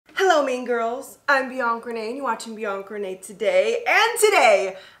Hello, Mean Girls. I'm Bianca Renee, and you're watching Bianca Renee Today. And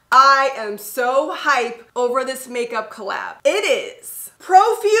today, I am so hype over this makeup collab. It is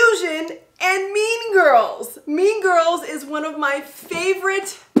Profusion and Mean Girls. Mean Girls is one of my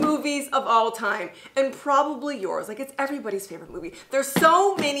favorite movies of all time, and probably yours. Like, it's everybody's favorite movie. There's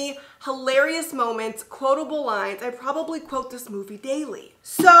so many hilarious moments, quotable lines. I probably quote this movie daily.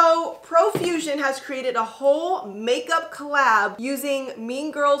 So Profusion has created a whole makeup collab using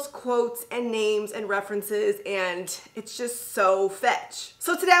Mean Girls quotes and names and references, and it's just so fetch.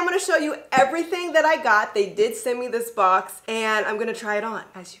 So today I'm gonna show you everything that I got. They did send me this box, and I'm gonna try it on,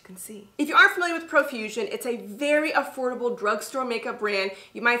 as you can see. If you aren't familiar with Profusion, it's a very affordable drugstore makeup brand.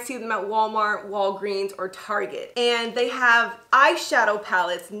 You might see them at Walmart, Walgreens, or Target. And they have eyeshadow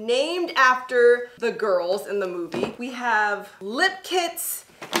palettes named after the girls in the movie. We have lip kits.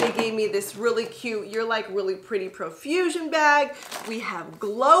 They gave me this really cute, you're like really pretty Profusion bag. We have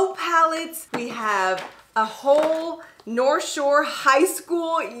glow palettes. We have a whole North Shore high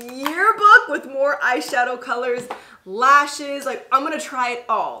school yearbook with more eyeshadow colors, lashes. Like, I'm gonna try it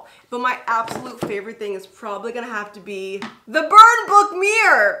all. But my absolute favorite thing is probably gonna have to be the burn book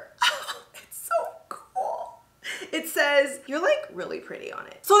mirror. It's so cool. It says, you're like really pretty on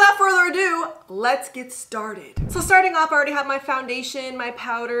it. So without further ado, let's get started. So starting off, I already have my foundation, my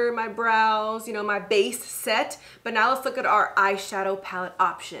powder, my brows, you know, my base set. But now let's look at our eyeshadow palette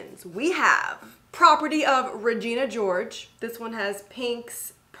options. We have property of Regina George. This one has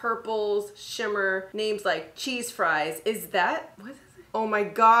pinks, purples, shimmer, names like cheese fries. Is that, what is it? Oh my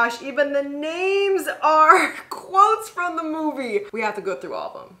gosh, even the names are quotes from the movie. We have to go through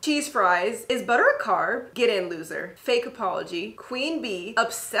all of them. Cheese fries. Is butter a carb? Get in, loser. Fake apology. Queen bee.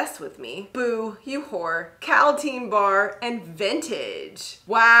 Obsessed with me. Boo, you whore. Caltine bar. And vintage.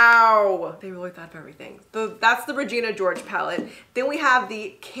 Wow. They really thought of everything. That's the Regina George palette. Then we have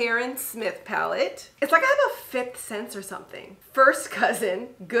the Karen Smith palette. It's like I have a fifth sense or something. First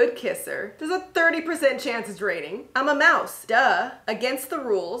cousin. Good kisser. There's a 30% chance it's raining. I'm a mouse. Duh. Against the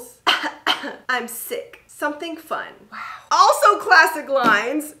rules. I'm sick. Something fun. Wow. Also classic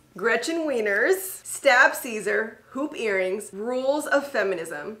lines. Gretchen Wieners. Stab Caesar. Hoop earrings. Rules of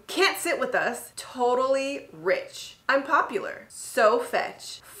feminism. Can't sit with us. Totally rich. I'm popular. So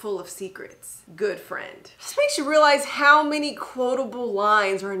fetch. Full of secrets. Good friend. Just makes you realize how many quotable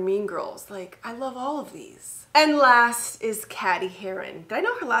lines are in Mean Girls. Like, I love all of these. And last is Caddy Heron. Did I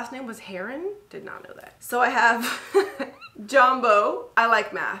know her last name was Heron? Did not know that. So I have Jumbo, I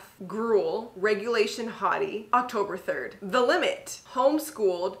like math, Gruel, Regulation Hottie, October 3rd, The Limit,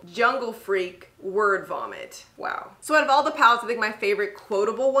 Homeschooled, Jungle Freak, Word Vomit. Wow. So out of all the palettes, I think my favorite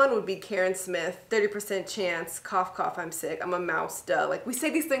quotable one would be Karen Smith, 30% chance, cough, cough, I'm sick, I'm a mouse, duh. Like, we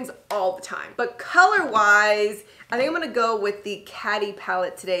say these things all the time. But color-wise, I think I'm gonna go with the Caddy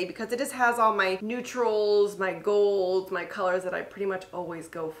palette today because it just has all my neutrals, my golds, my colors that I pretty much always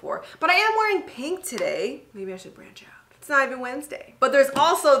go for. But I am wearing pink today. Maybe I should branch out. It's not even Wednesday. But there's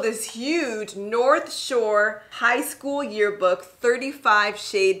also this huge North Shore high school yearbook 35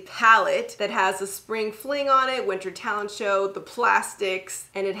 shade palette that has a spring fling on it, winter talent show, the plastics,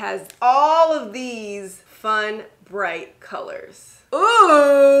 and it has all of these fun, bright colors.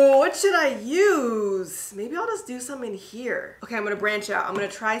 Ooh, what should I use? Maybe I'll just do some in here. Okay, I'm gonna branch out. I'm gonna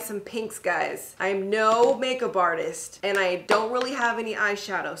try some pinks, guys. I am no makeup artist, and I don't really have any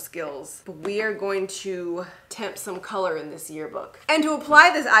eyeshadow skills, but we are going to tempt some color in this yearbook. And to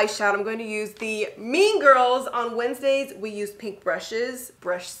apply this eyeshadow, I'm going to use the Mean Girls. On Wednesdays, we use pink brushes,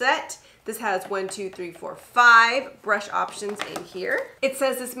 brush set. This has 1, 2, 3, 4, 5 brush options in here. It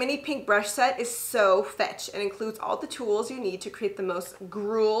says this mini pink brush set is so fetch and includes all the tools you need to create the most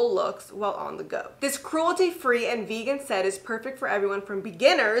gruel looks while on the go. This cruelty-free and vegan set is perfect for everyone from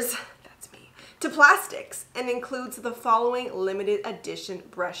beginners, that's me, to plastics, and includes the following limited edition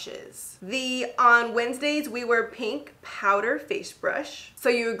brushes. On Wednesdays, we wear pink powder face brush. So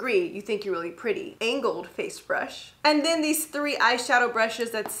you agree, you think you're really pretty. Angled face brush. And then these 3 eyeshadow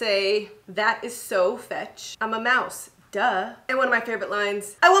brushes that say, that is so fetch. I'm a mouse, duh. And one of my favorite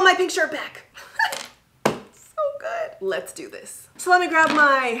lines, I want my pink shirt back. So good. Let's do this. So let me grab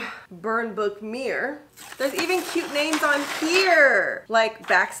my burn book mirror. There's even cute names on here, like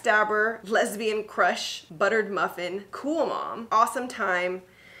Backstabber, Lesbian Crush, Buttered Muffin, Cool Mom, Awesome Time.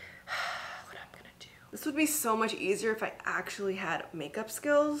 What I'm gonna do. This would be so much easier if I actually had makeup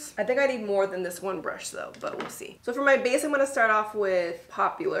skills. I think I need more than this one brush though, but we'll see. So for my base, I'm gonna start off with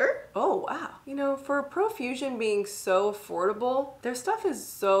Popular. Oh, wow. You know, for Profusion being so affordable, their stuff is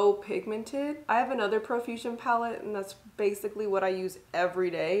so pigmented. I have another Profusion palette and that's basically what I use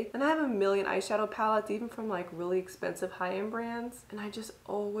every day. And I have a million eyeshadow palettes, even from like really expensive high-end brands. And I just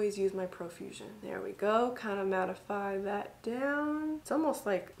always use my Profusion. There we go, kind of mattify that down. It's almost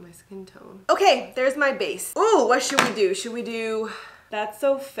like my skin tone. Okay, there's my base. Ooh, what should we do? Should we do That's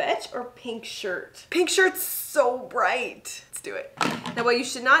So Fetch or Pink Shirt? Pink Shirt's so bright. Let's do it. Now what you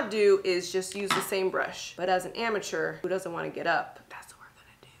should not do is just use the same brush. But as an amateur who doesn't want to get up, that's what we're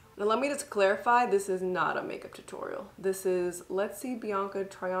gonna do. Now let me just clarify, this is not a makeup tutorial. This is, let's see Bianca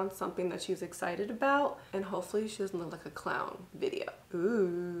try on something that she's excited about and hopefully she doesn't look like a clown video.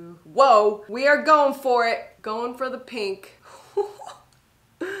 Ooh. Whoa, we are going for it. Going for the pink.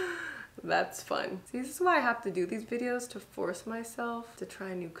 That's fun. See, this is why I have to do these videos, to force myself to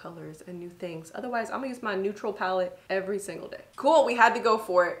try new colors and new things. Otherwise, I'm gonna use my neutral palette every single day. Cool, we had to go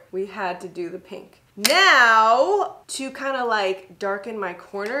for it. We had to do the pink. Now, to kind of like darken my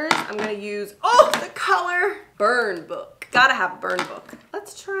corners, I'm gonna use, oh, the color Burn Book. Gotta have a Burn Book.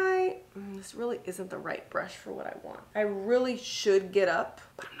 Let's try, this really isn't the right brush for what I want. I really should get up,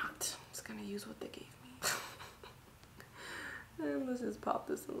 but I'm not. I'm just gonna use what they gave me. And let's just pop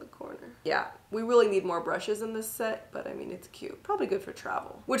this in the corner. Yeah, we really need more brushes in this set, but I mean, it's cute. Probably good for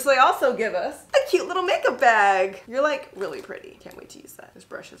travel. Which they also give us a cute little makeup bag. You're like really pretty. Can't wait to use that. This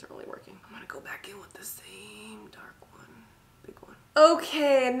brush isn't really working. I'm gonna go back in with the same dark one, big one.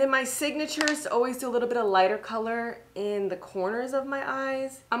 Okay, and then my signature is to always do a little bit of lighter color in the corners of my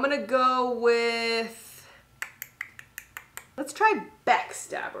eyes. I'm gonna go with, let's try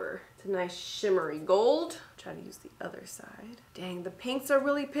Backstabber. It's a nice shimmery gold. Try to use the other side. Dang, the pinks are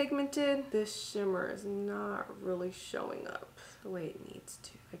really pigmented. This shimmer is not really showing up the way it needs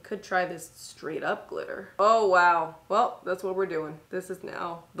to. I could try this straight up glitter. Oh wow, well, that's what we're doing. This is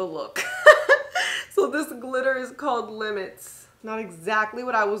now the look. So this glitter is called Limits. Not exactly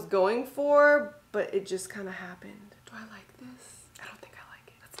what I was going for, but it just kind of happened. Do I like this? I don't think I like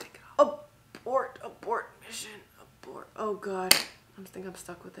it. Let's take it off. Abort mission, abort. Oh God. I think I'm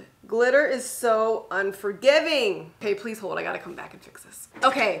stuck with it. Glitter is so unforgiving. Okay, please hold. I gotta come back and fix this.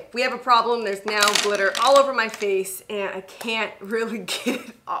 Okay, we have a problem. There's now glitter all over my face and I can't really get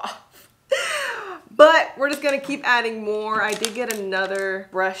it off. But we're just gonna keep adding more. I did get another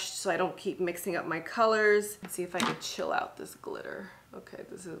brush so I don't keep mixing up my colors. Let's see if I can chill out this glitter. Okay,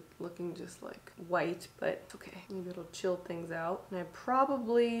 this is looking just like white, but it's okay. Maybe it'll chill things out. And I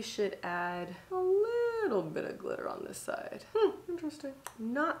probably should add a little bit of glitter on this side. Interesting.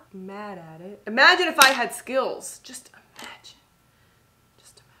 I'm not mad at it. Imagine if I had skills. Just imagine.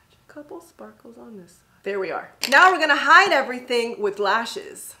 Just imagine. A couple sparkles on this side. There we are. Now we're gonna hide everything with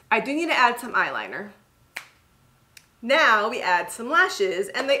lashes. I do need to add some eyeliner. Now we add some lashes,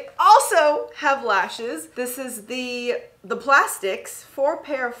 and they also have lashes. This is the Plastics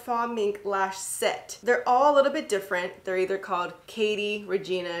 4-pair Fawn Mink lash set. They're all a little bit different. They're either called Katie,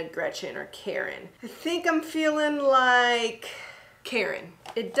 Regina, Gretchen, or Karen. I think I'm feeling like Karen.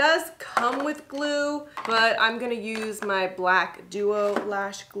 It does come with glue, but I'm gonna use my black duo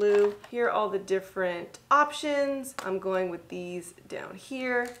lash glue. Here are all the different options. I'm going with these down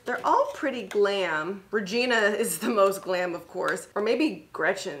here. They're all pretty glam. Regina is the most glam, of course, or maybe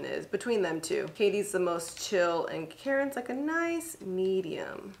Gretchen is, between them two. Katie's the most chill, and Karen's like a nice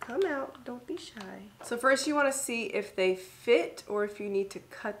medium. Come out, don't be shy. So first you wanna see if they fit or if you need to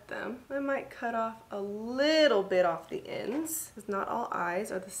cut them. I might cut off a little bit off the ends, because not all eyes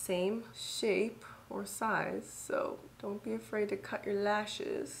are the same shape or size, so don't be afraid to cut your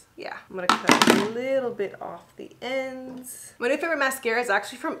lashes. Yeah, I'm gonna cut a little bit off the ends. My new favorite mascara is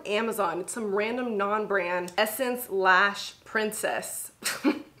actually from Amazon. It's some random non-brand Essence Lash Princess.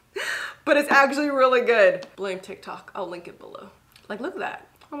 But it's actually really good. Blame TikTok, I'll link it below. Like, look at that,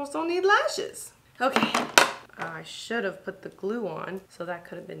 almost don't need lashes. Okay. I should have put the glue on, so that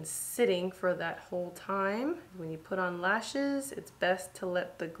could have been sitting for that whole time. When you put on lashes, it's best to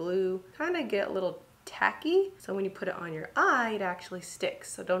let the glue kind of get a little tacky, so when you put it on your eye, it actually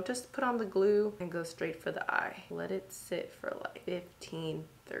sticks. So don't just put on the glue and go straight for the eye. Let it sit for like 15-30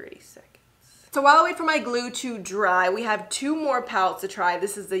 seconds. So while I wait for my glue to dry, we have 2 more palettes to try.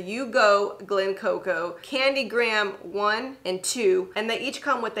 This is the You Go Glen Coco Candy Graham 1 and 2, and they each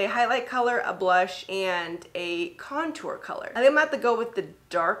come with a highlight color, a blush, and a contour color. I think I'm gonna have to go with the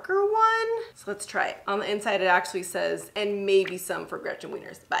darker one. So let's try it. On the inside it actually says, and maybe some for Gretchen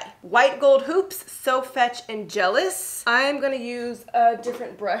Wieners. Bye. White Gold Hoops, So Fetch and Jealous. I'm gonna use a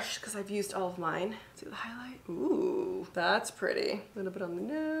different brush because I've used all of mine. Do the highlight. Ooh, that's pretty. A little bit on the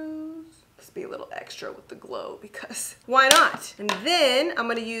nose. Just be a little extra with the glow because why not? And then I'm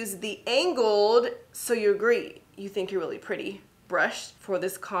gonna use the angled So You Agree, You Think You're Really Pretty brush for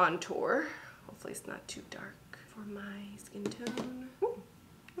this contour. Hopefully it's not too dark for my skin tone. Ooh,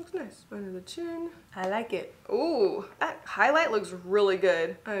 looks nice. Under the chin. I like it. Ooh, that highlight looks really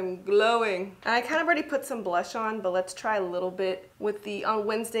good. I'm glowing. And I kind of already put some blush on, but let's try a little bit with the, on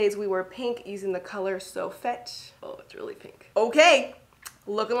Wednesdays we wear pink using the color So Fetch. Oh, it's really pink. Okay,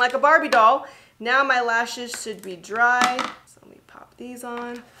 looking like a Barbie doll. Now my lashes should be dry. So let me pop these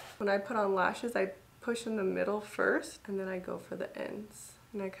on. When I put on lashes, I push in the middle first, and then I go for the ends.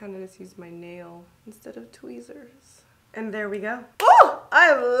 And I kind of just use my nail instead of tweezers. And there we go. Oh,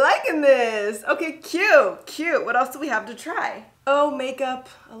 I'm liking this. Okay, cute, cute. What else do we have to try? Oh, makeup,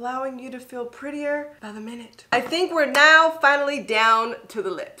 allowing you to feel prettier by the minute. I think we're now finally down to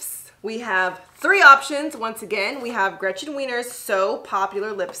the lips. We have 3 options. Once again, we have Gretchen Wieners' So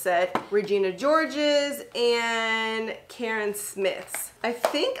Popular Lip Set, Regina George's, and Karen Smith's. I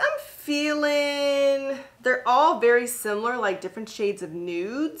think I'm feeling, they're all very similar, like different shades of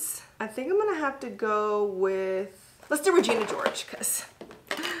nudes. I think I'm gonna have to go with, let's do Regina George, because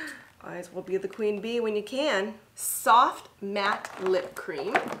might as well be the queen bee when you can. Soft Matte Lip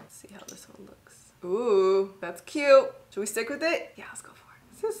Cream. Let's see how this one looks. Ooh, that's cute. Should we stick with it? Yeah, let's go for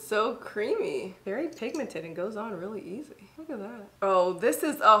it. This is so creamy. Very pigmented and goes on really easy. Look at that. Oh, this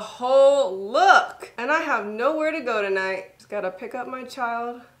is a whole look. And I have nowhere to go tonight. Just gotta pick up my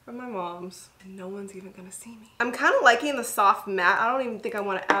child from my mom's. And no one's even gonna see me. I'm kind of liking the soft matte. I don't even think I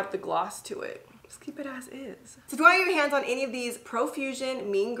want to add the gloss to it. Just keep it as is. So if you want to get your hands on any of these Profusion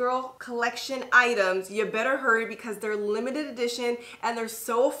Mean Girl collection items, you better hurry because they're limited edition and they're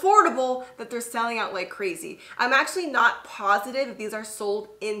so affordable that they're selling out like crazy. I'm actually not positive if these are sold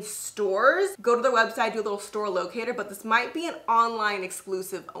in stores. Go to their website, do a little store locator, but this might be an online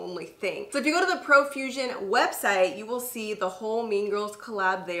exclusive only thing. So if you go to the Profusion website, you will see the whole Mean Girls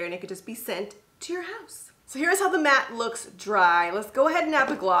collab there and it could just be sent to your house. So here's how the matte looks dry. Let's go ahead and add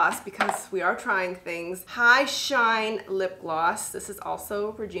the gloss because we are trying things. High Shine Lip Gloss. This is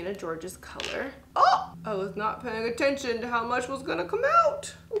also Regina George's color. Oh, I was not paying attention to how much was gonna come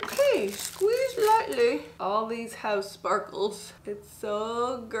out. Okay, squeeze lightly. All these have sparkles. It's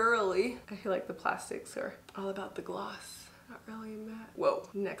so girly. I feel like the plastics are all about the gloss. Not really matte. Whoa,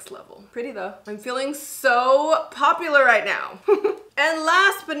 next level. Pretty though. I'm feeling so popular right now. And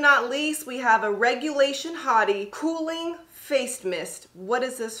last but not least, we have a Regulation Hottie Cooling Face Mist. What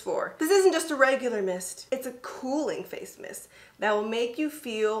is this for? This isn't just a regular mist. It's a cooling face mist that will make you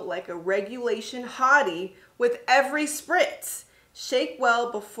feel like a Regulation Hottie with every spritz. Shake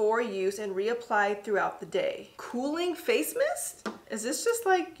well before use and reapply throughout the day. Cooling face mist? Is this just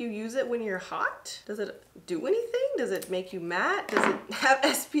like you use it when you're hot? Does it do anything? Does it make you matte? Does it have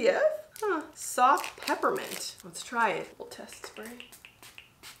SPF? Huh. Soft peppermint. Let's try it. We'll test spray.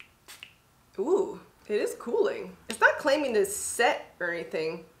 Ooh, it is cooling. It's not claiming to set or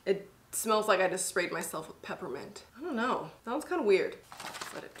anything. It smells like I just sprayed myself with peppermint. I don't know. Sounds kind of weird.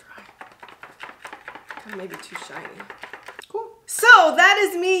 Let's let it dry. Kind of maybe too shiny. So that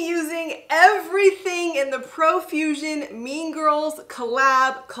is me using everything in the Profusion Mean Girls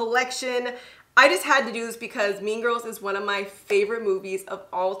collab collection. I just had to do this because Mean Girls is one of my favorite movies of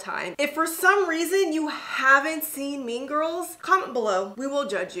all time. If for some reason you haven't seen Mean Girls, comment below. We will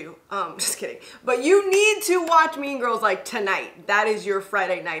judge you. Just kidding. But you need to watch Mean Girls like tonight. That is your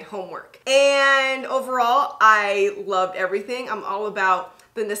Friday night homework. And overall, I loved everything. I'm all about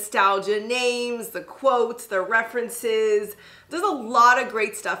the nostalgia names, the quotes, the references. There's a lot of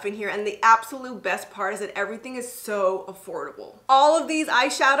great stuff in here, and the absolute best part is that everything is so affordable. All of these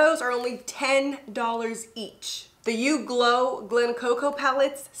eyeshadows are only $10 each. The You Glow Glen Coco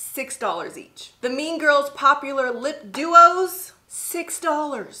palettes, $6 each. The Mean Girls Popular Lip Duos,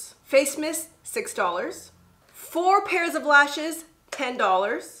 $6. Face mist, $6. 4 pairs of lashes,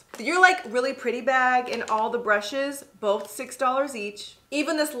 $10. Your like really pretty bag and all the brushes, both $6 each.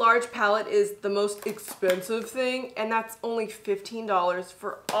 Even this large palette is the most expensive thing, and that's only $15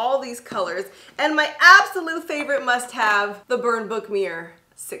 for all these colors. And my absolute favorite must-have, the Burn Book Mirror,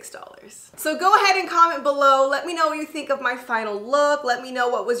 $6. So go ahead and comment below. Let me know what you think of my final look. Let me know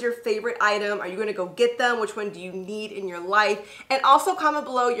what was your favorite item. Are you gonna go get them? Which one do you need in your life? And also comment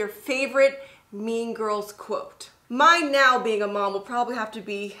below your favorite Mean Girls quote. Mine now being a mom will probably have to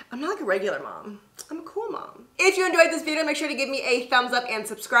be, I'm not like a regular mom. I'm a cool mom. If you enjoyed this video, make sure to give me a thumbs up and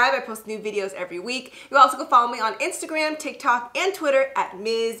subscribe. I post new videos every week. You also can follow me on Instagram, TikTok, and Twitter at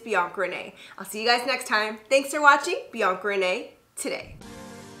Ms. Bianca Renee. I'll see you guys next time. Thanks for watching Bianca Renee Today.